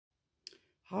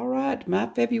All right, my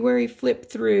February flip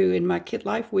through in my Kit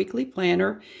Life Weekly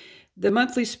Planner. The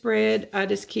monthly spread, I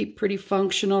just keep pretty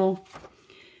functional.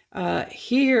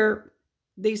 Here,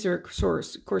 these are, of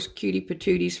course, cutie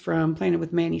patooties from Planning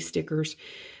with Manny stickers.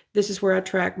 This is where I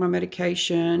track my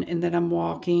medication and that I'm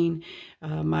walking,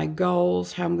 my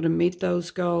goals, how I'm going to meet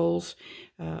those goals.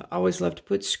 I always love to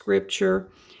put scripture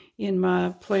in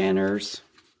my planners.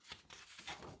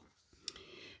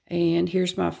 And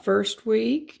here's my first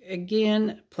week.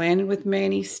 Again, Planning with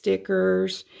Manny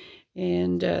stickers.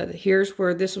 And here's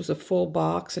where this was a full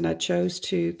box, and I chose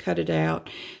to cut it out.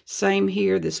 Same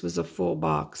here. This was a full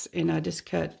box, and I just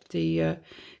cut the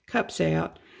cups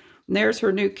out. And there's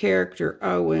her new character,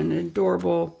 Owen, an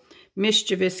adorable,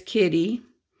 mischievous kitty.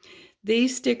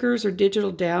 These stickers are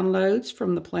digital downloads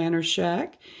from the Planner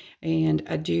Shack, and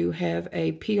I do have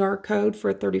a PR code for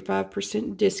a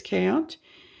 35% discount.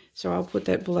 So I'll put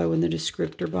that below in the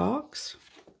descriptor box.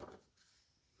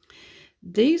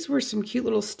 These were some cute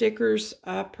little stickers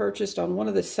I purchased on one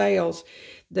of the sales.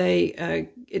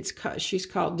 She's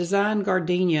called Design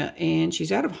Gardenia, and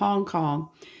she's out of Hong Kong.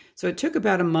 So it took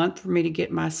about a month for me to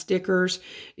get my stickers.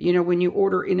 You know, when you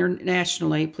order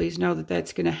internationally, please know that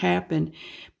that's going to happen.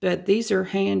 But these are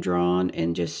hand-drawn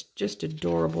and just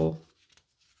adorable.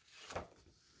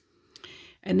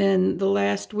 And then the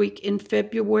last week in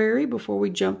February, before we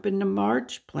jump into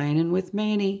March, Planning with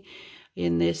Manny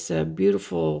in this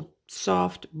beautiful,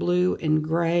 soft blue and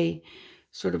gray,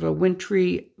 sort of a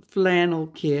wintry flannel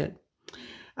kit.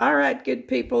 All right, good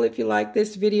people, if you like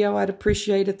this video, I'd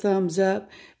appreciate a thumbs up.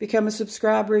 Become a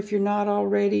subscriber if you're not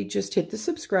already. Just hit the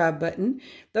subscribe button.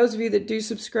 Those of you that do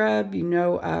subscribe, you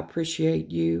know I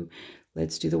appreciate you.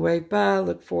 Let's do the wave bye.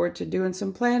 Look forward to doing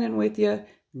some planning with you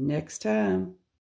next time.